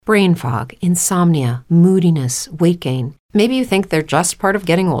Brain fog, insomnia, moodiness, weight gain. Maybe you think they're just part of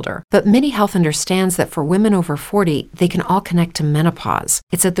getting older, but MIDI Health understands that for women over 40, they can all connect to menopause.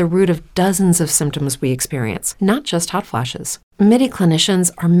 It's at the root of dozens of symptoms we experience, not just hot flashes. MIDI clinicians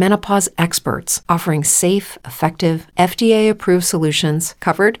are menopause experts, offering safe, effective, FDA-approved solutions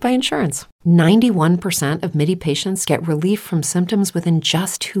covered by insurance. 91% of MIDI patients get relief from symptoms within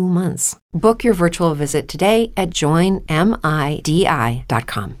just 2 months. Book your virtual visit today at joinmidi.com.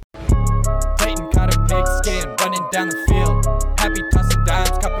 Peyton caught a big skin, running down the field. Happy tossing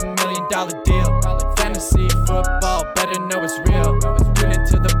dimes, $2 million deal. Fantasy football, better know it's real. Tune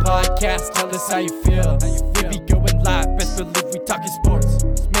into the podcast, tell us how you feel. We be going live, best believe we talking sports.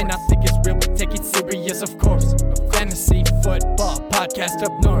 May not think it's real, we take it serious, of course. Fantasy football podcast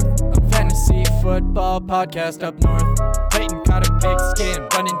up north. Fantasy football podcast up north. Peyton caught a big skin,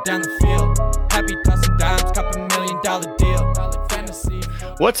 running down the field. Happy tossing dimes, $2 million deal. Fantasy.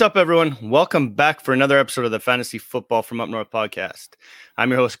 What's up, everyone? Welcome back for another episode of the Fantasy Football from Up North podcast. I'm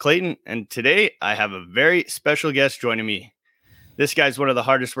your host, Clayton, and today I have a very special guest joining me. This guy's one of the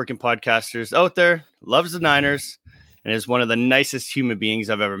hardest working podcasters out there, loves the Niners, and is one of the nicest human beings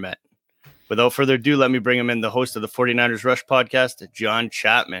I've ever met. Without further ado, let me bring him in, the host of the 49ers Rush podcast, John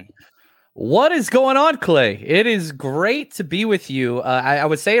Chapman. What is going on, Clay? It is great to be with you. I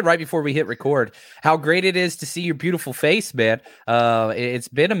would say it right before we hit record, how great it is to see your beautiful face, man. It's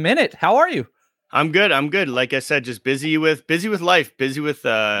been a minute. How are you? I'm good. Like I said, just busy with life, busy with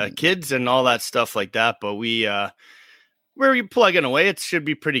kids and all that stuff like that. But we're plugging away. It should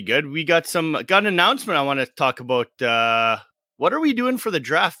be pretty good. We got an announcement I want to talk about. What are we doing for the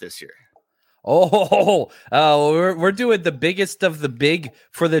draft this year? We're doing the biggest of the big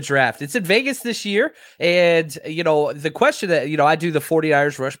for the draft. It's in Vegas this year. And, the question that, I do the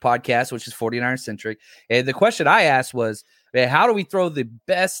 49ers Rush podcast, which is 49ers centric. And the question I asked was, man, how do we throw the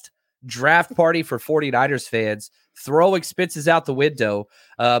best draft party for 49ers fans? Throw expenses out the window.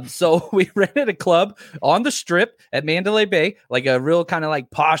 So we rented a club on the Strip at Mandalay Bay, like a real kind of like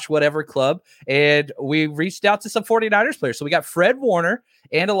posh whatever club. And we reached out to some 49ers players. So we got Fred Warner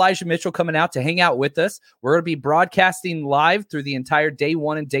and Elijah Mitchell coming out to hang out with us. We're going to be broadcasting live through the entire day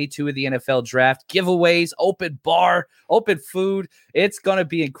 1 and day 2 of the NFL draft. Giveaways, open bar, open food. It's going to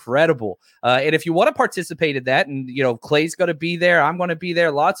be incredible. And if you want to participate in that, and, Clay's going to be there, I'm going to be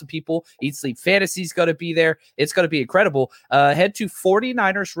there. Lots of people. Eat Sleep Fantasy's going to be there. It's going to be incredible. Head to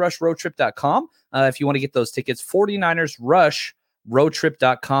 49ersrushroadtrip.com if you want to get those tickets.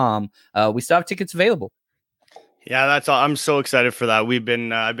 49ersrushroadtrip.com. We still have tickets available. Yeah, that's all. I'm so excited for that.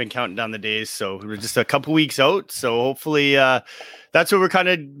 I've been counting down the days, so we're just a couple weeks out. So hopefully, that's what we're kind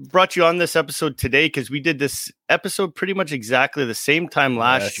of brought you on this episode today, because we did this episode pretty much exactly the same time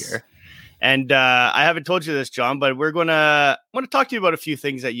last year. And I haven't told you this, John, but I want to talk to you about a few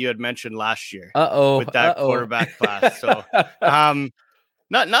things that you had mentioned last year with that quarterback class. So,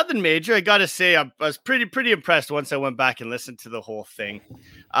 nothing major. I got to say, I was pretty impressed once I went back and listened to the whole thing.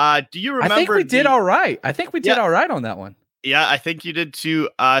 Do you remember? I think we did all right. I think we did all right on that one. Yeah, I think you did too.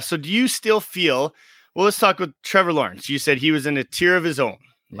 So do you still feel, well, let's talk with Trevor Lawrence. You said he was in a tier of his own.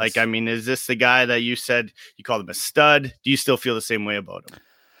 Yes. Is this the guy that you said you called him a stud? Do you still feel the same way about him?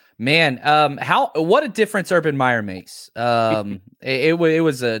 Man, what a difference Urban Meyer makes. It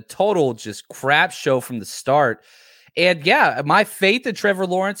was a total just crap show from the start. And yeah, my faith in Trevor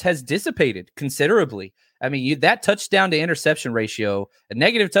Lawrence has dissipated considerably. I mean, that touchdown to interception ratio, a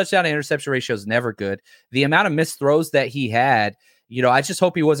negative touchdown to interception ratio is never good. The amount of missed throws that he had, I just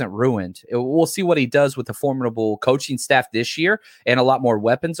hope he wasn't ruined. We'll see what he does with the formidable coaching staff this year and a lot more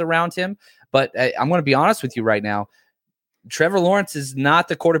weapons around him. But I'm going to be honest with you right now. Trevor Lawrence is not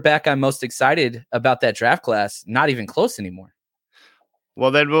the quarterback I'm most excited about that draft class. Not even close anymore.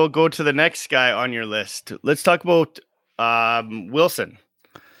 Well, then we'll go to the next guy on your list. Let's talk about Wilson.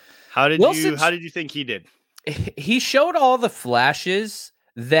 How did you think he did? He showed all the flashes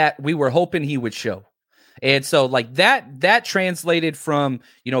that we were hoping he would show. And so like that translated from,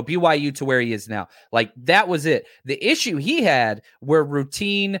 BYU to where he is now. Like that was it. The issue he had were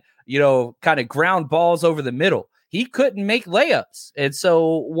routine, kind of ground balls over the middle. He couldn't make layups. And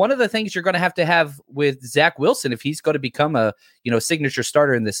so one of the things you're going to have with Zach Wilson, if he's going to become a, signature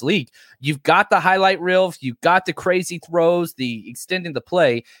starter in this league, you've got the highlight reel, you've got the crazy throws, the extending the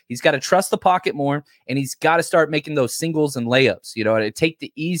play. He's got to trust the pocket more, and he's got to start making those singles and layups, to take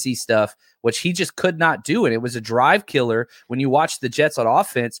the easy stuff, which he just could not do. And it was a drive killer. When you watch the Jets on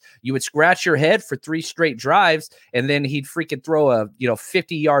offense, you would scratch your head for 3 straight drives, and then he'd freaking throw a,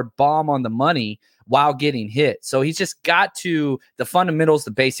 50-yard bomb on the money while getting hit. So he's just got to, the fundamentals,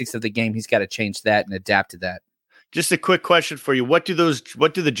 the basics of the game, he's got to change that and adapt to that. Just a quick question for you. What do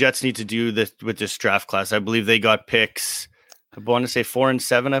the Jets need to do with this draft class? I believe they got picks, I want to say 4 and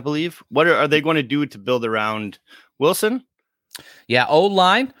 7, I believe. What are they going to do to build around Wilson? Yeah,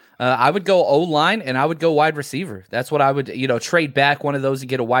 O-line. I would go O-line, and I would go wide receiver. That's what I would, trade back one of those and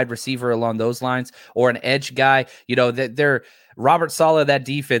get a wide receiver along those lines, or an edge guy. They're Robert Saleh, that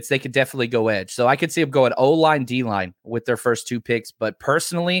defense, they could definitely go edge. So I could see them going O-line, D-line with their first 2 picks. But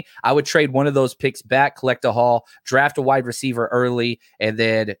personally, I would trade one of those picks back, collect a haul, draft a wide receiver early, and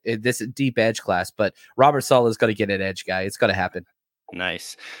then this is deep edge class. But Robert Saleh is going to get an edge guy. It's going to happen.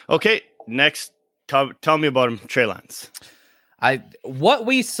 Nice. Okay, next, tell me about him, Trey Lance. What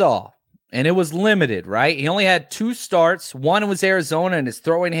we saw, and it was limited, right? He only had 2 starts. One was Arizona, and his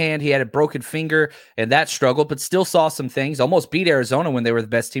throwing hand, he had a broken finger, and that struggled, but still saw some things. Almost beat Arizona when they were the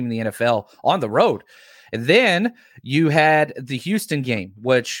best team in the NFL on the road. And then you had the Houston game,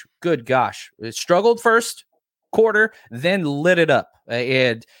 which, good gosh, it struggled first quarter, then lit it up.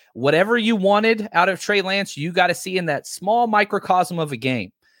 And whatever you wanted out of Trey Lance, you got to see in that small microcosm of a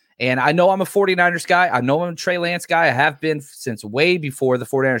game. And I know I'm a 49ers guy. I know I'm a Trey Lance guy. I have been since way before the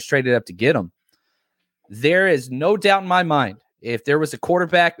 49ers traded up to get him. There is no doubt in my mind, if there was a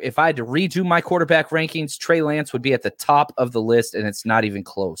quarterback, if I had to redo my quarterback rankings, Trey Lance would be at the top of the list, and it's not even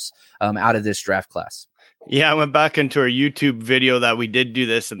close out of this draft class. Yeah, I went back into our YouTube video that we did do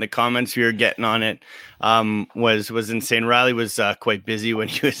this, and the comments we were getting on it was insane. Riley was quite busy when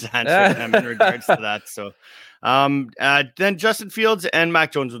he was answering them in regards to that. So then Justin Fields and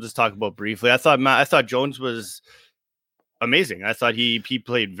Mac Jones we'll just talk about briefly. I thought Jones was amazing. I thought he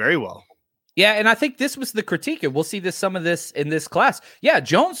played very well. Yeah, and I think this was the critique, and we'll see some of this in this class. Yeah,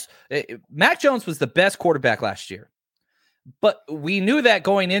 Mac Jones was the best quarterback last year, but we knew that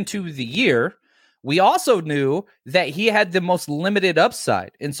going into the year. We also knew that he had the most limited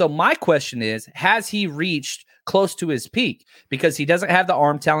upside. And so my question is, has he reached close to his peak? Because he doesn't have the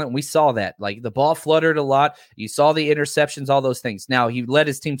arm talent. We saw that. Like, the ball fluttered a lot. You saw the interceptions, all those things. Now, he led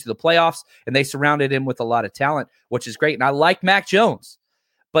his team to the playoffs, and they surrounded him with a lot of talent, which is great. And I like Mac Jones.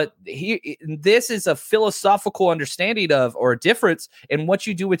 But this is a philosophical understanding of, or a difference in what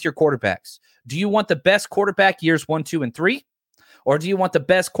you do with your quarterbacks. Do you want the best quarterback years 1, 2, and 3? Or do you want the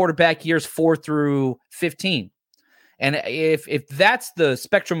best quarterback years 4 through 15? And if that's the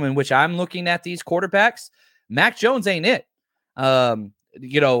spectrum in which I'm looking at these quarterbacks, Mac Jones ain't it. And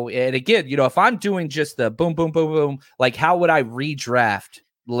again, if I'm doing just the boom, boom, boom, boom, like, how would I redraft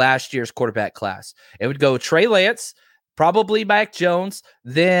last year's quarterback class? It would go Trey Lance, probably Mac Jones.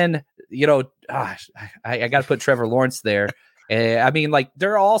 Then, I got to put Trevor Lawrence there. I mean, like,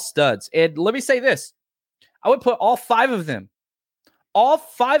 they're all studs. And let me say this. I would put all 5 of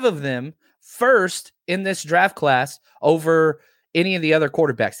them first in this draft class over any of the other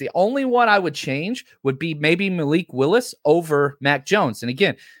quarterbacks. The only one I would change would be maybe Malik Willis over Mac Jones. And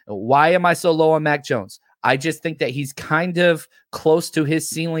again, why am I so low on Mac Jones? I just think that he's kind of close to his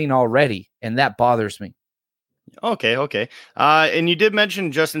ceiling already, and that bothers me. Okay. And you did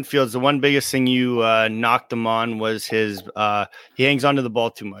mention Justin Fields. The one biggest thing you knocked him on was his he hangs onto the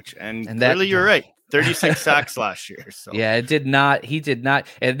ball too much. And clearly you're right. 36 sacks last year. So yeah, he did not.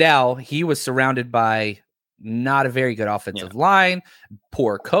 And now he was surrounded by not a very good offensive line,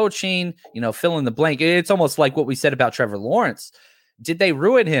 poor coaching, fill in the blank. It's almost like what we said about Trevor Lawrence. Did they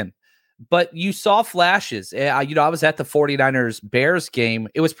ruin him? But you saw flashes. I was at the 49ers Bears game.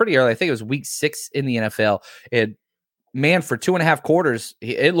 It was pretty early. I think it was week 6 in the NFL. And man, for 2.5 quarters,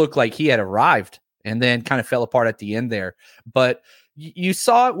 it looked like he had arrived and then kind of fell apart at the end there. But you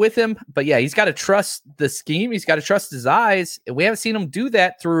saw it with him. But yeah, he's got to trust the scheme. He's got to trust his eyes. We haven't seen him do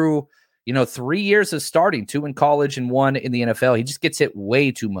that through, 3 years of starting, 2 in college and 1 in the NFL. He just gets hit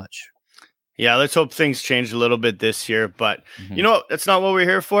way too much. Yeah, let's hope things change a little bit this year. But, that's not what we're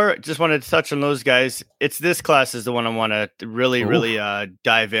here for. Just wanted to touch on those guys. It's this class is the one I want to really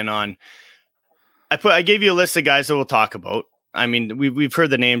dive in on. I gave you a list of guys that we'll talk about. I mean, we've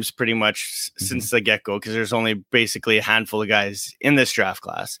heard the names pretty much since the get-go because there's only basically a handful of guys in this draft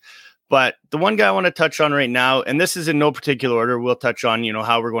class. But the one guy I want to touch on right now, and this is in no particular order, we'll touch on,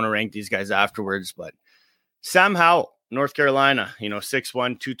 how we're going to rank these guys afterwards. But Sam Howell, North Carolina,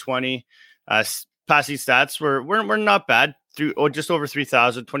 6'1", 220. Passing stats were not bad. Just over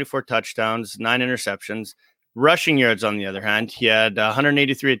 3,000, 24 touchdowns, 9 interceptions. Rushing yards, on the other hand, he had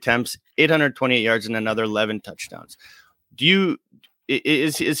 183 attempts, 828 yards, and another 11 touchdowns.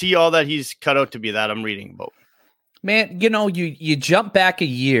 Is he all that he's cut out to be that I'm reading about? Man, you jump back a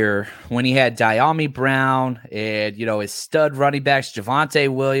year when he had Diami Brown and, his stud running backs, Javonte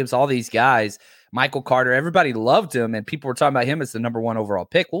Williams, all these guys, Michael Carter, everybody loved him, and people were talking about him as the number 1 overall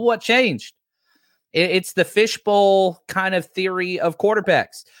pick. Well, what changed? It's the fishbowl kind of theory of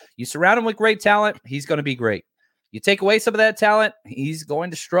quarterbacks. You surround him with great talent, he's going to be great. You take away some of that talent, he's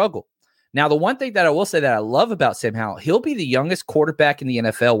going to struggle. Now, the one thing that I will say that I love about Sam Howell, he'll be the youngest quarterback in the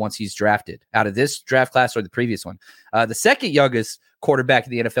NFL once he's drafted out of this draft class or the previous one. The second youngest quarterback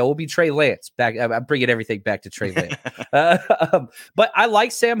in the NFL will be Trey Lance. I'm bringing everything back to Trey Lance. But I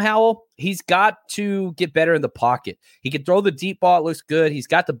like Sam Howell. He's got to get better in the pocket. He can throw the deep ball. It looks good. He's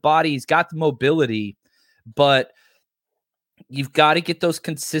got the body. He's got the mobility. But you've got to get those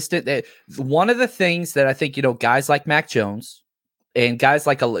consistent. One of the things that I think, guys like Mac Jones and guys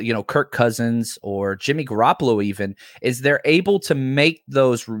like, Kirk Cousins or Jimmy Garoppolo even, is they're able to make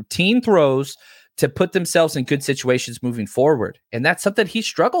those routine throws to put themselves in good situations moving forward. And that's something he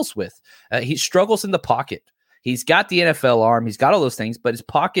struggles with. He struggles in the pocket. He's got the NFL arm. He's got all those things, but his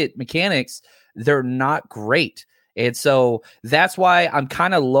pocket mechanics, they're not great. And so that's why I'm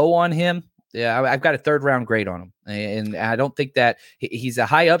kind of low on him. Yeah, I've got a 3rd round grade on him. And I don't think that he's a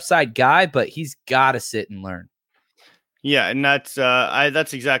high upside guy, but he's got to sit and learn. Yeah, and that's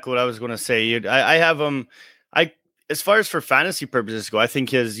exactly what I was going to say. I have him. As far as for fantasy purposes go, I think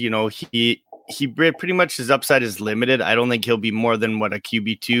his, he pretty much his upside is limited. I don't think he'll be more than what a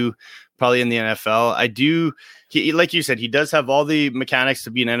QB2 probably in the NFL. He like you said, he does have all the mechanics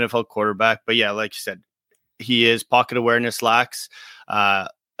to be an NFL quarterback. But yeah, like you said, he is pocket awareness lacks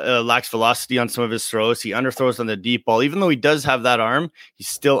velocity on some of his throws. He underthrows on the deep ball. Even though he does have that arm, he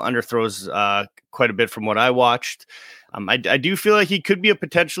still underthrows quite a bit from what I watched. I do feel like he could be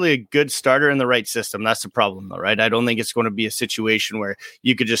potentially a good starter in the right system. That's the problem, though, right? I don't think it's going to be a situation where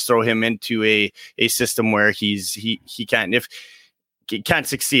you could just throw him into a system where he can't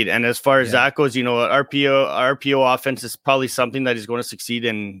succeed. And as far as that goes, RPO offense is probably something that he's going to succeed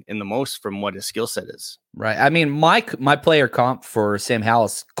in the most from what his skill set is. Right. I mean, my player comp for Sam Howell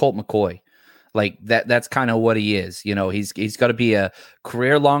is Colt McCoy. Like that's kind of what he is. He's got to be a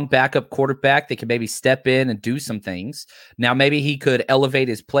career-long backup quarterback that can maybe step in and do some things. Now, maybe he could elevate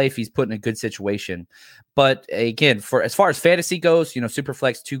his play if he's put in a good situation. But again, for as far as fantasy goes,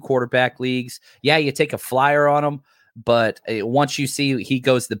 Superflex 2 quarterback leagues, yeah, you take a flyer on him. But once you see he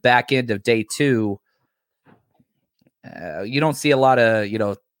goes the back end of day 2, you don't see a lot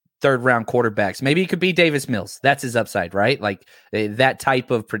of, 3rd round quarterbacks. Maybe it could be Davis Mills. That's his upside, right? Like that type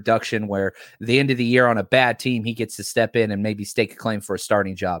of production where the end of the year on a bad team, he gets to step in and maybe stake a claim for a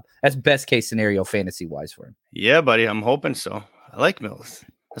starting job. That's best case scenario fantasy wise for him. Yeah, buddy. I'm hoping so. I like Mills.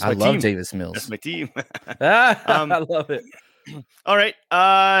 I love Davis Mills. That's my team. I love it. All right.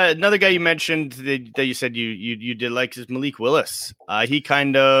 Another guy you mentioned that you said you did like is Malik Willis. He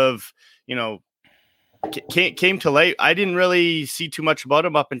kind of, came to light. I didn't really see too much about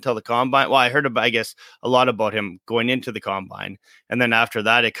him up until the combine. Well, I heard a lot about him going into the combine. And then after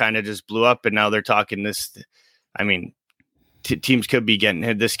that, it kind of just blew up. And now they're talking this. I mean, teams could be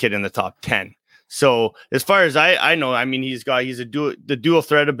getting this kid in the top 10. So as far as I know, I mean, he's the dual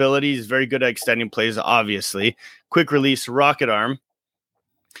threat ability. He's very good at extending plays, obviously. Quick release, rocket arm.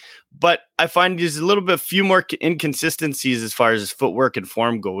 But I find there's a little bit few more inconsistencies as far as his footwork and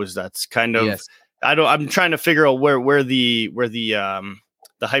form goes. That's kind of I'm trying to figure out where the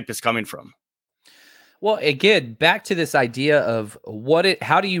hype is coming from. Well, again, back to this idea of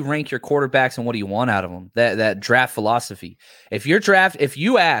how do you rank your quarterbacks and what do you want out of them? That draft philosophy. If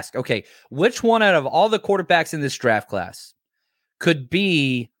you ask, okay, which one out of all the quarterbacks in this draft class could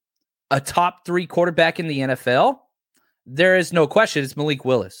be a top 3 quarterback in the NFL? There is no question. It's Malik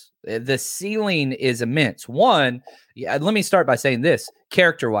Willis. The ceiling is immense. One, let me start by saying this,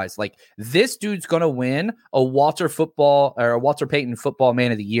 character-wise, like this dude's going to win a Walter Payton Football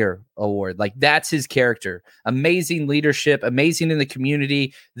Man of the Year award. Like that's his character. Amazing leadership, amazing in the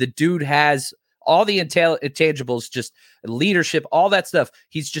community. The dude has all the intangibles, just leadership, all that stuff.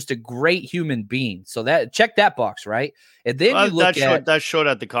 He's just a great human being. So check that box, right? And then you look that showed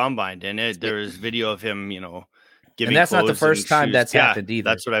at the combine, didn't it? There was video of him, giving. And that's not the first time that's happened either.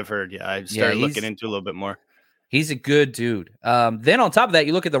 That's what I've heard. Yeah, I started looking into a little bit more. He's a good dude. Then on top of that,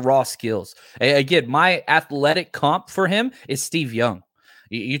 you look at the raw skills. Again, my athletic comp for him is Steve Young.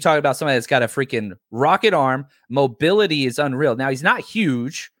 You talk about somebody that's got a freaking rocket arm. Mobility is unreal. Now, he's not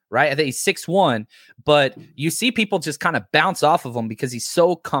huge, right? I think he's 6'1", but you see people just kind of bounce off of him because he's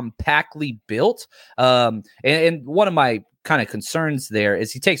so compactly built. And one of my kind of concerns there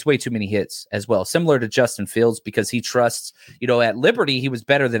is he takes way too many hits as well, similar to Justin Fields, because he trusts, at Liberty, he was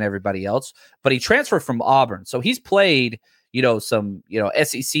better than everybody else, but he transferred from Auburn. So he's played, some,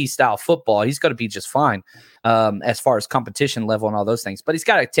 SEC style football. He's going to be just fine as far as competition level and all those things, but he's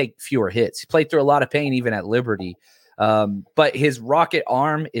got to take fewer hits. He played through a lot of pain, even at Liberty. But his rocket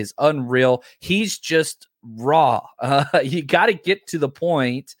arm is unreal. He's just raw. You got to get to the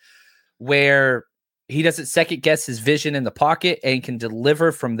point where he doesn't second guess his vision in the pocket and can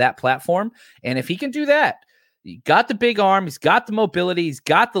deliver from that platform. And if he can do that, he got the big arm, he's got the mobility, he's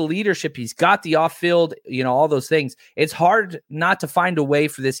got the leadership, he's got the off field, all those things. It's hard not to find a way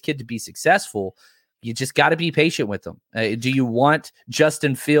for this kid to be successful. You just got to be patient with him. Do you want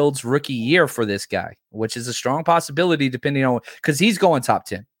Justin Fields' rookie year for this guy, which is a strong possibility depending on, because he's going top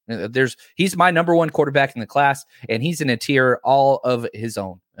 10. He's my number one quarterback in the class, and he's in a tier all of his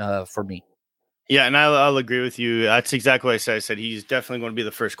own for me. Yeah, and I'll agree with you. That's exactly what I said. I said he's definitely going to be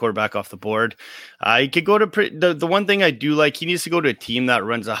the first quarterback off the board. He could go to the one thing I do like. He needs to go to a team that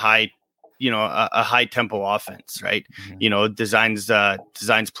runs a high tempo offense, right? Mm-hmm.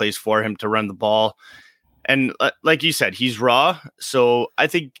 Designs plays for him to run the ball, and like you said, he's raw. So I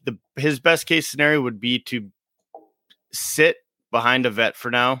think his best case scenario would be to sit behind a vet for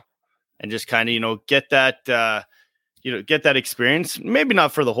now, and just kind of get that experience. Maybe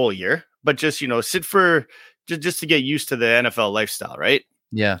not for the whole year, but just, sit for just to get used to the NFL lifestyle, right?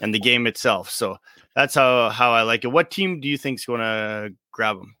 Yeah. And the game itself. So that's how I like it. What team do you think is going to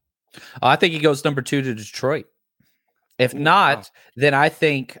grab him? I think he goes number 2 to Detroit. If not, then I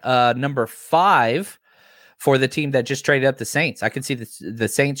think number 5 for the team that just traded up, the Saints. I can see the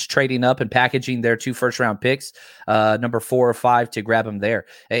Saints trading up and packaging their 2 first-round picks, number 4 or 5, to grab him there.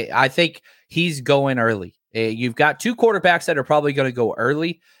 I think he's going early. You've got 2 quarterbacks that are probably going to go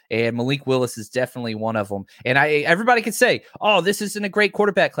early, and Malik Willis is definitely one of them. And everybody can say, "Oh, this isn't a great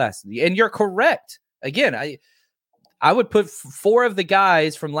quarterback class," and you're correct. Again, I would put 4 of the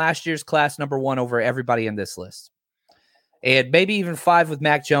guys from last year's class number 1 over everybody in this list, and maybe even 5 with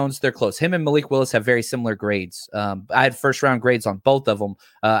Mac Jones. They're close. Him and Malik Willis have very similar grades. I had first round grades on both of them.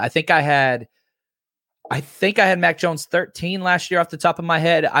 I think I had Mac Jones 13 last year off the top of my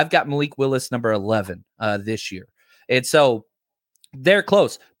head. I've got Malik Willis number 11 this year. And so they're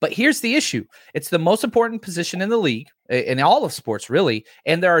close. But here's the issue. It's the most important position in the league, in all of sports, really.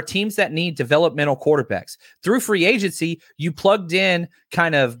 And there are teams that need developmental quarterbacks. Through free agency, you plugged in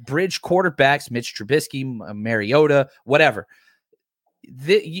kind of bridge quarterbacks, Mitch Trubisky, Mariota, whatever.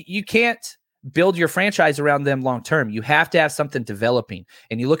 You can't build your franchise around them long term. You have to have something developing.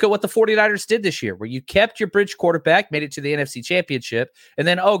 And you look at what the 49ers did this year, where you kept your bridge quarterback, made it to the NFC Championship, and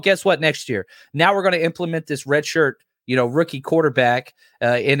then, guess what, next year? Now we're going to implement this redshirt, rookie quarterback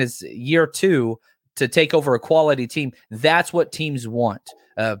in his year 2 to take over a quality team. That's what teams want.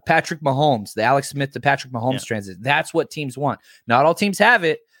 Patrick Mahomes, the Alex Smith to Patrick Mahomes transit. That's what teams want. Not all teams have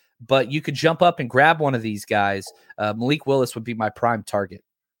it, but you could jump up and grab one of these guys. Malik Willis would be my prime target.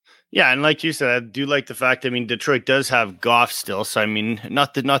 Yeah, and like you said, I do like the fact, Detroit does have Goff still. So,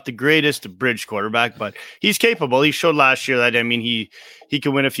 not the greatest bridge quarterback, but he's capable. He showed last year that, he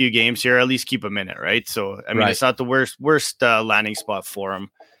could win a few games here, at least keep him in it, right? So, It's not the worst landing spot for him.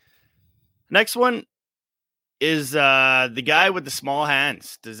 Next one is the guy with the small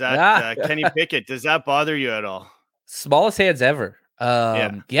hands. Does that, Kenny Pickett, does that bother you at all? Smallest hands ever.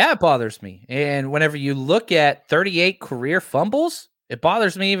 Yeah, it bothers me. And whenever you look at 38 career fumbles, it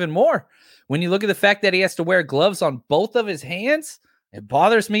bothers me even more. When you look at the fact that he has to wear gloves on both of his hands, it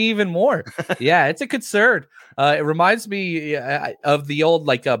bothers me even more. Yeah, it's a concern. It reminds me of the old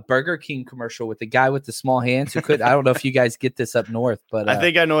Burger King commercial with the guy with the small hands who could. I don't know if you guys get this up north, but I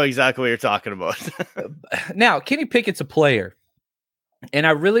think I know exactly what you're talking about. Now, Kenny Pickett's a player, and I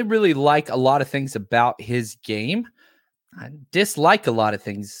really, really like a lot of things about his game. I dislike a lot of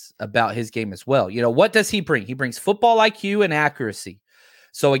things about his game as well. What does he bring? He brings football IQ and accuracy.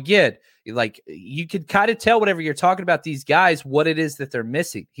 So again, you could kind of tell whenever you're talking about these guys, what it is that they're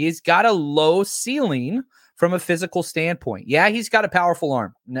missing. He's got a low ceiling from a physical standpoint. Yeah, he's got a powerful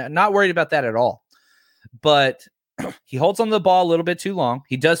arm. Not worried about that at all. But he holds on to the ball a little bit too long.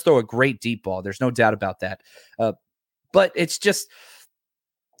 He does throw a great deep ball. There's no doubt about that. But it's just,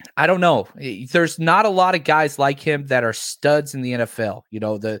 I don't know. There's not a lot of guys like him that are studs in the NFL.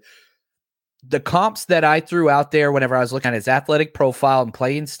 The comps that I threw out there whenever I was looking at his athletic profile and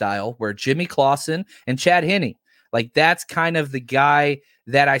playing style were Jimmy Clausen and Chad Henne. That's kind of the guy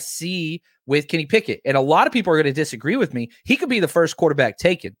that I see with Kenny Pickett. And a lot of people are going to disagree with me. He could be the first quarterback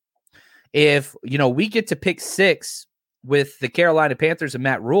taken. If, we get to pick 6 with the Carolina Panthers and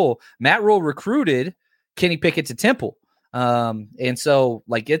Matt Rule recruited Kenny Pickett to Temple. And so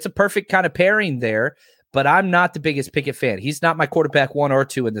it's a perfect kind of pairing there, but I'm not the biggest Pickett fan. He's not my quarterback 1 or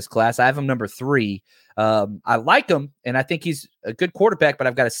 2 in this class. I have him number 3. I like him and I think he's a good quarterback, but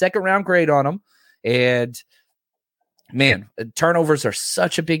I've got a 2nd round grade on him. And man, turnovers are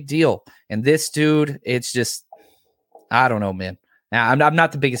such a big deal. And this dude, it's just, I don't know, man. I'm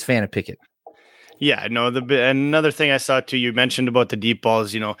not the biggest fan of Pickett. Yeah, no. Another thing I saw too, you mentioned about the deep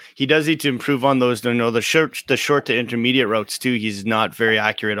balls. He does need to improve on those. The short to intermediate routes too. He's not very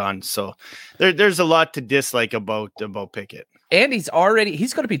accurate on. So there's a lot to dislike about Pickett. And he's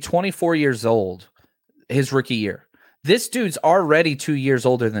going to be 24 years old his rookie year. This dude's already 2 years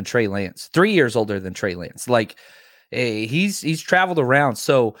older than Trey Lance, 3 years older than Trey Lance. Like, he's traveled around.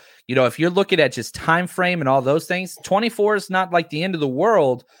 So, if you're looking at just time frame and all those things, 24 is not like the end of the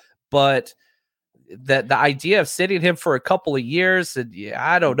world, but the idea of sitting him for a couple of years, and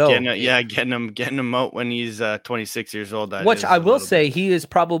I don't know. Getting him out when he's 26 years old. Which I will say, he is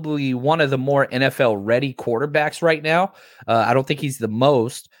probably one of the more NFL ready quarterbacks right now. I don't think he's the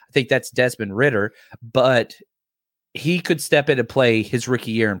most. I think that's Desmond Ridder, but he could step in and play his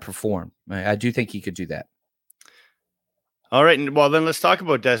rookie year and perform. I do think he could do that. All right. Well, then let's talk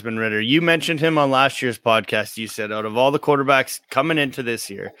about Desmond Ridder. You mentioned him on last year's podcast. You said out of all the quarterbacks coming into this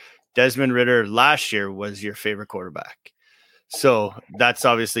year, Desmond Ridder last year was your favorite quarterback. So that's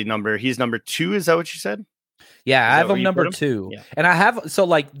obviously he's number 2. Is that what you said? Yeah, I have him number 2. Yeah. And I have,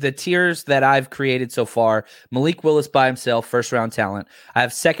 the tiers that I've created so far, Malik Willis by himself, first round talent. I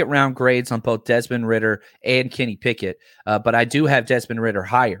have second round grades on both Desmond Ridder and Kenny Pickett. But I do have Desmond Ridder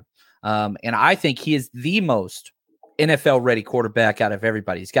higher. And I think he is the most NFL ready quarterback out of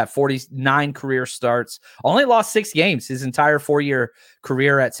everybody. He's got 49 career starts, only lost 6 games his entire 4-year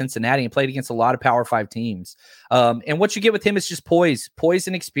career at Cincinnati, and played against a lot of Power 5 teams. And what you get with him is just poise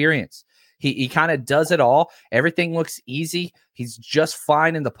and experience. He kind of does it all. Everything looks easy. He's just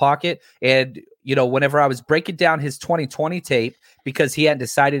fine in the pocket. And, whenever I was breaking down his 2020 tape, because he hadn't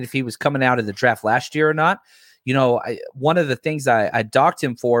decided if he was coming out of the draft last year or not, one of the things I docked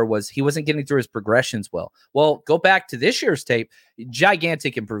him for was he wasn't getting through his progressions well. Well, go back to this year's tape,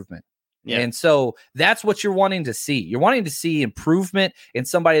 gigantic improvement. Yeah. And so that's what you're wanting to see. You're wanting to see improvement in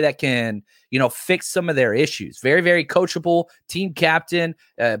somebody that can, fix some of their issues. Very, very coachable, team captain,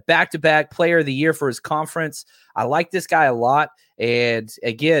 back-to-back player of the year for his conference. I like this guy a lot. And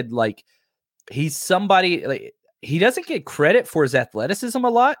again, he's somebody, he doesn't get credit for his athleticism a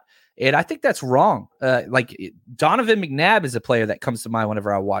lot. And I think that's wrong. Donovan McNabb is a player that comes to mind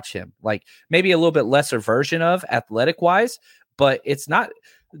whenever I watch him. Maybe a little bit lesser version of athletic-wise, but it's not.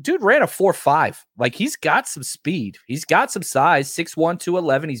 Dude ran a 4.5. He's got some speed. He's got some size. 6'1",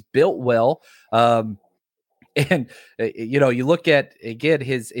 211. He's built well. And you look at again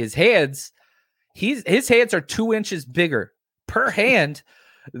his hands. His hands are 2 inches bigger per hand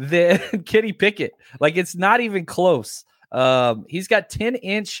than Kenny Pickett. It's not even close. He's got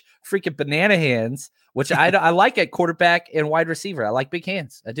 10-inch freaking banana hands, which I like at quarterback and wide receiver. I like big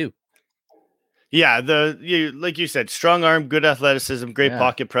hands. I do. Yeah, like you said, strong arm, good athleticism, great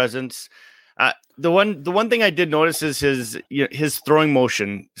pocket presence. The one thing I did notice is his throwing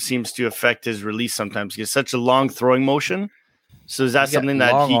motion seems to affect his release sometimes. He has such a long throwing motion. So is that something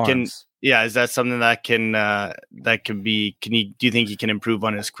that he can? Yeah, is that something that can be? Do you think he can improve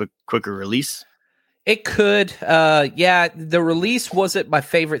on his quicker release? It could. The release wasn't my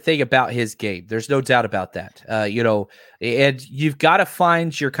favorite thing about his game. There's no doubt about that. And you've got to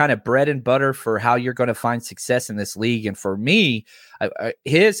find your kind of bread and butter for how you're going to find success in this league. And for me,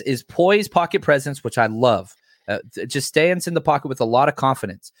 his is poise, pocket presence, which I love. Just stands in the pocket with a lot of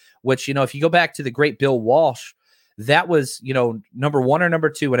confidence, which, if you go back to the great Bill Walsh, that was, number 1 or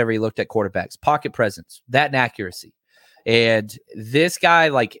number 2 whenever he looked at quarterbacks, pocket presence, that and accuracy. And this guy,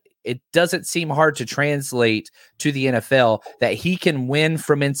 it doesn't seem hard to translate to the NFL that he can win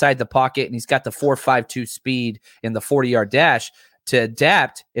from inside the pocket, and he's got the 4.52 speed in the 40-yard dash to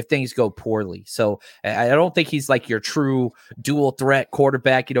adapt if things go poorly. So I don't think he's your true dual threat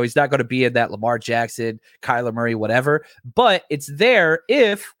quarterback. He's not going to be in that Lamar Jackson, Kyler Murray, whatever, but it's there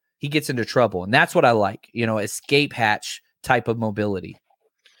if he gets into trouble. And that's what I like, escape hatch type of mobility.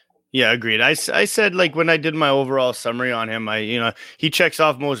 Yeah, agreed. I said when I did my overall summary on him, he checks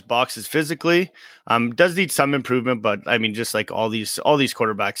off most boxes physically. Does need some improvement, but I mean, just like all these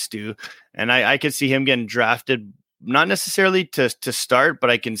quarterbacks do. And I could see him getting drafted, not necessarily to start, but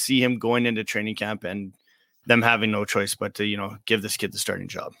I can see him going into training camp and them having no choice but to give this kid the starting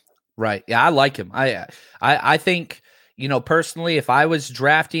job. Right. Yeah, I like him. I think. Personally, if I was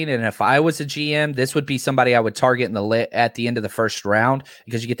drafting and if I was a GM, this would be somebody I would target at the end of the first round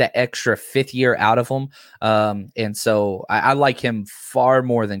because you get that extra 5th year out of him. And so I like him far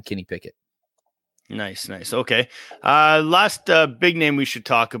more than Kenny Pickett. Nice. Okay. Last big name we should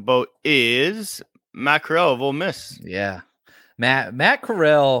talk about is Matt Corral of Ole Miss. Yeah. Matt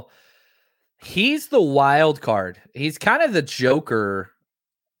Corral, he's the wild card. He's kind of the Joker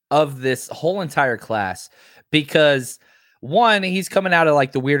of this whole entire class. because one, he's coming out of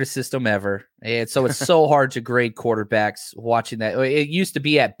like the weirdest system ever. And so it's so hard to grade quarterbacks watching that. It used to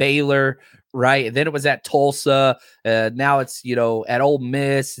be at Baylor, right? And then it was at Tulsa. Now it's, at Ole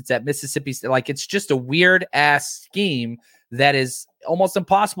Miss. It's at Mississippi State. Like, it's just a weird ass scheme that is almost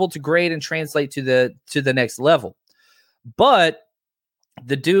impossible to grade and translate to the next level. But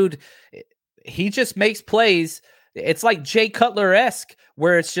the dude, he just makes plays. It's like Jay Cutler-esque,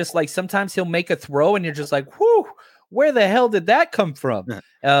 where it's just like sometimes he'll make a throw and you're just like, whew, where the hell did that come from?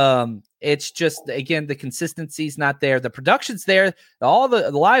 It's just, again, the consistency's not there. The production's there. All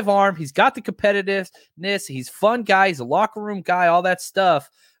the live arm. He's got the competitiveness. He's a fun guy. He's a locker room guy, all that stuff.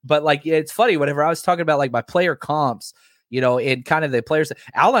 But like, it's funny, whenever I was talking about like my player comps, and kind of the players,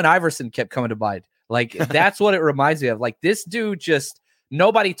 Allen Iverson kept coming to mind. Like, that's what it reminds me of. Like, this dude just,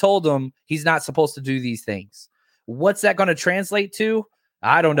 nobody told him he's not supposed to do these things. What's that going to translate to?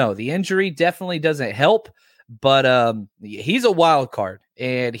 I don't know. The injury definitely doesn't help, but he's a wild card,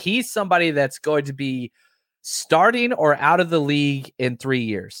 and he's somebody that's going to be starting or out of the league in 3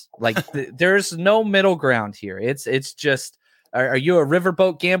 years. Like, there's no middle ground here. It's just, are you a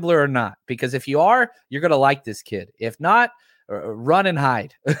riverboat gambler or not? Because if you are, you're going to like this kid. If not, run and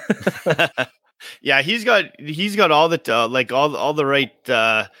hide. Yeah, he's got all the all the right.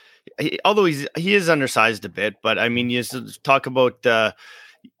 Although he is undersized a bit, but I mean, you talk about the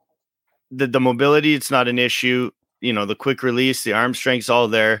mobility. It's not an issue. The quick release, the arm strength's all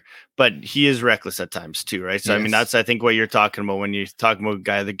there, but he is reckless at times too, right? So yes. I mean, that's I think what you're talking about when you're talking about a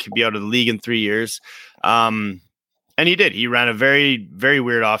guy that could be out of the league in 3 years. And he did. He ran a very, very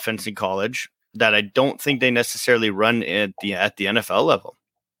weird offense in college that I don't think they necessarily run at the NFL level.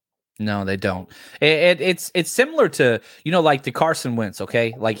 No, they don't. It's similar to, like the Carson Wentz,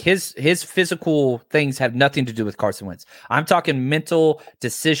 okay? Like his physical things have nothing to do with Carson Wentz. I'm talking mental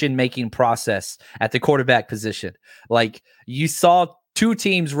decision-making process at the quarterback position. Like, you saw two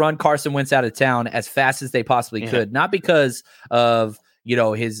teams run Carson Wentz out of town as fast as they possibly could, not because of,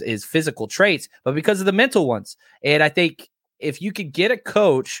 his physical traits, but because of the mental ones. And I think if you could get a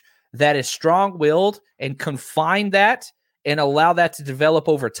coach that is strong-willed and confine that and allow that to develop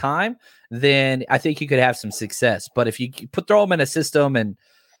over time, then I think you could have some success. But if you throw him in a system and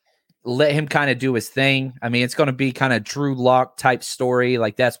let him kind of do his thing, I mean, it's going to be kind of Drew Lock type story.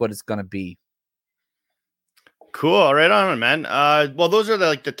 Like, that's what it's going to be. Cool. Right on, man. Well, those are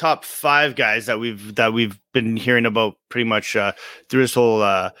the top 5 guys that we've been hearing about pretty much through this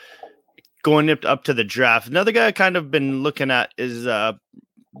whole going up to the draft. Another guy I kind of been looking at is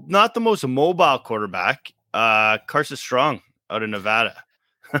not the most mobile quarterback, Carson Strong out of Nevada.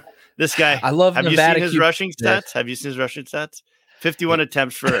 This guy, I love have Nevada. You seen his rushing stats? Have you seen his rushing stats? 51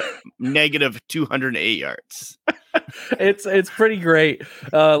 attempts for negative 208 yards. It's pretty great.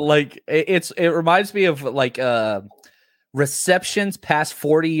 It reminds me of receptions past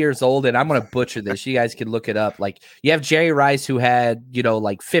 40 years old, and I'm going to butcher this. You guys can look it up. Like, you have Jerry Rice, who had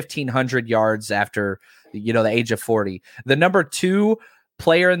 1,500 yards after the age of 40. The number 2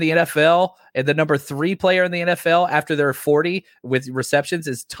 player in the NFL and the number 3 player in the NFL after they're 40 with receptions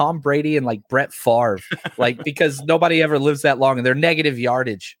is Tom Brady and Brett Favre, because nobody ever lives that long, and they're negative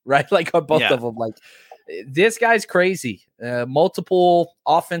yardage, right? On both of them. This guy's crazy. Multiple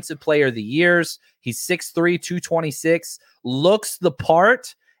offensive player of the years. He's 6'3", 226, looks the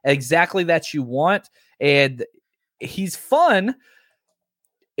part exactly that you want. And he's fun.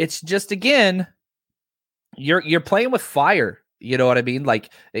 It's just, again, you're playing with fire. You know what I mean?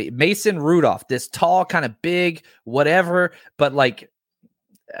 Like Mason Rudolph, this tall, kind of big, whatever, but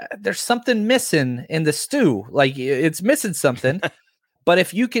there's something missing in the stew. It's missing something. But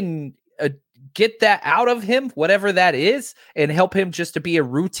if you can get that out of him, whatever that is, and help him just to be a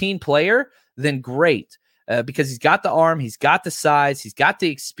routine player, then great. Because he's got the arm, he's got the size, he's got the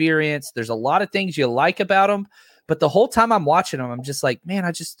experience. There's a lot of things you like about him. But the whole time I'm watching him, I'm just like, man,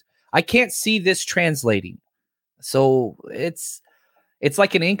 I can't see this translating. So it's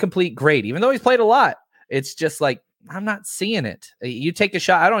like an incomplete grade, even though he's played a lot. It's just I'm not seeing it. You take a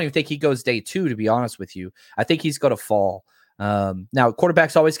shot. I don't even think he goes day 2, to be honest with you. I think he's going to fall. Now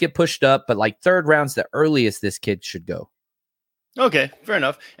quarterbacks always get pushed up, but 3rd round's the earliest this kid should go. Okay, fair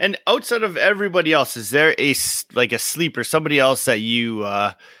enough. And outside of everybody else, is there a sleeper, somebody else that you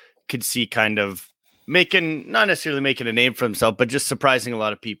could see kind of not necessarily making a name for himself, but just surprising a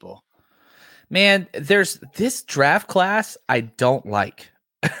lot of people? Man, there's this draft class I don't like.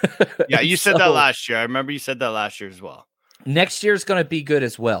 Yeah, you said that last year. I remember you said that last year as well. Next year is going to be good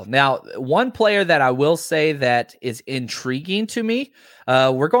as well. Now, one player that I will say that is intriguing to me,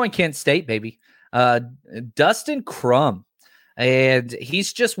 we're going Kent State, baby. Dustin Crum. And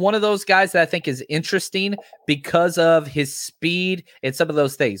he's just one of those guys that I think is interesting because of his speed and some of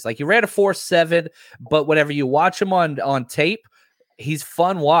those things. Like he ran a 4.7, but whenever you watch him on tape, he's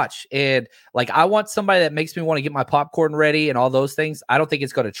fun watch. And like, I want somebody that makes me want to get my popcorn ready and all those things. I don't think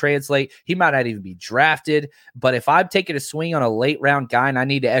it's going to translate. He might not even be drafted, but if I'm taking a swing on a late round guy and I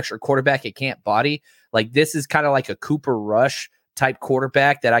need an extra quarterback at can't body, like this is kind of like a Cooper Rush type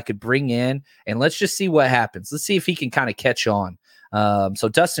quarterback that I could bring in, and let's just see what happens. Let's see if he can kind of catch on. So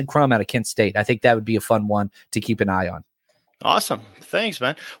Dustin Crum out of Kent State, I think that would be a fun one to keep an eye on. Awesome. Thanks,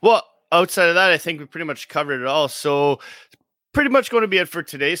 man. Well, outside of that, I think we pretty much covered it all. So pretty much going to be it for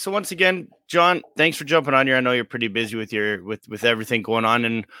today. So once again, John, thanks for jumping on here. I know you're pretty busy with with everything going on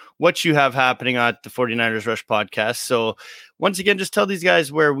and what you have happening at the 49ers Rush podcast. So once again, just tell these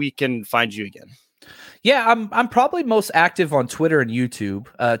guys where we can find you again. Yeah, I'm probably most active on Twitter and YouTube.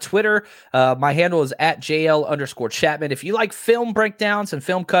 Twitter, my handle is @JL_Chapman. If you like film breakdowns and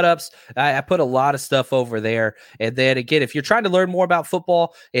film cut-ups, I put a lot of stuff over there. And then again, if you're trying to learn more about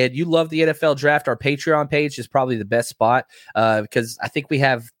football and you love the NFL draft, our Patreon page is probably the best spot because I think we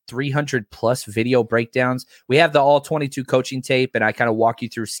have 300 plus video breakdowns. We have the all 22 coaching tape, and I kind of walk you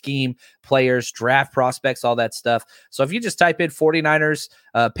through scheme, players, draft prospects, all that stuff. So if you just type in 49ers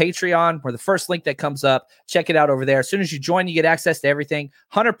Patreon, or the first link that comes up, check it out over there. As soon as you join, you get access to everything.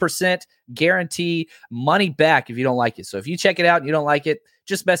 100% guarantee money back if you don't like it. So if you check it out and you don't like it,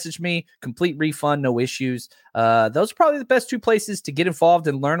 just message me, complete refund, no issues. Those are probably the best two places to get involved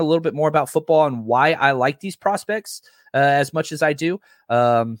and learn a little bit more about football and why I like these prospects as much as I do.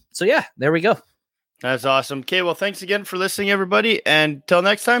 So yeah, there we go. That's awesome. Okay, well, thanks again for listening, everybody. And till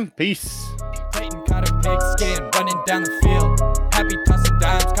next time, peace. Peyton caught a pigskin running down the field. Happy tossing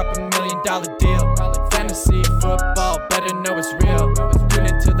dimes, $2 million deal. Fantasy football, better know it's real. Tune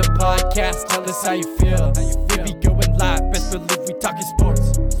into the podcast, tell us how you feel. We be going live, best believe we talking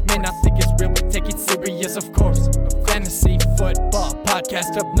sports. May not think it's real, but take it serious, of course. Fantasy football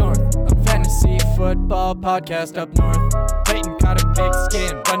podcast up north. Fantasy football podcast up north. Peyton caught a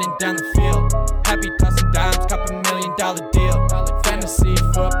pigskin running down the field. Happy tossing dimes, $2 million deal. Fantasy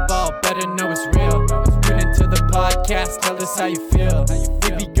football, better know it's real. Tune into the podcast, tell us how you feel.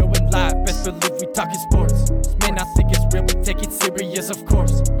 We be going live, best believe we talking sports. May not think it's real, but take it serious, of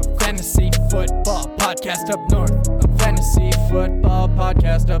course. Fantasy football podcast up north. Fantasy football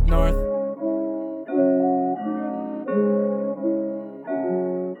podcast up north.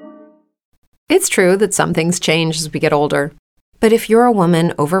 It's true that some things change as we get older. But if you're a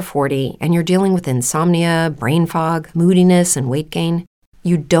woman over 40 and you're dealing with insomnia, brain fog, moodiness, and weight gain,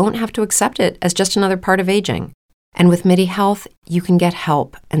 you don't have to accept it as just another part of aging. And with MIDI Health, you can get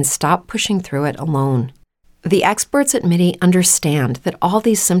help and stop pushing through it alone. The experts at MIDI understand that all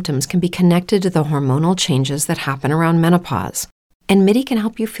these symptoms can be connected to the hormonal changes that happen around menopause. And MIDI can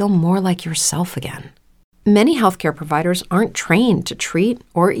help you feel more like yourself again. Many healthcare providers aren't trained to treat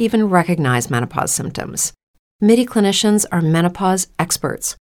or even recognize menopause symptoms. MIDI clinicians are menopause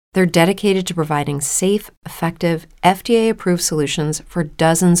experts. They're dedicated to providing safe, effective, FDA-approved solutions for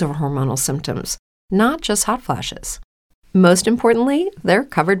dozens of hormonal symptoms, not just hot flashes. Most importantly, they're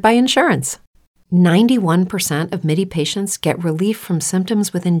covered by insurance. 91% of MIDI patients get relief from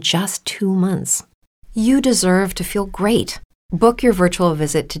symptoms within just 2 months. You deserve to feel great. Book your virtual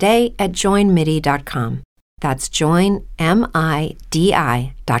visit today at joinmidi.com. That's joinmidi.com.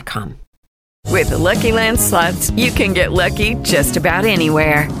 With the Lucky Land Slots, you can get lucky just about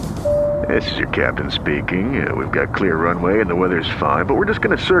anywhere. This is your captain speaking. We've got clear runway and the weather's fine, but we're just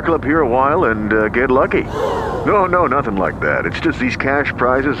going to circle up here a while and get lucky. No, nothing like that. It's just these cash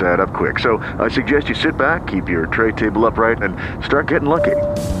prizes add up quick. So I suggest you sit back, keep your tray table upright, and start getting lucky.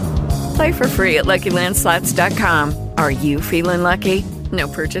 Play for free at LuckyLandSlots.com. Are you feeling lucky? No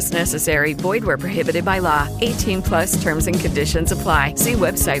purchase necessary. Void where prohibited by law. 18+ terms and conditions apply. See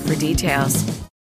website for details.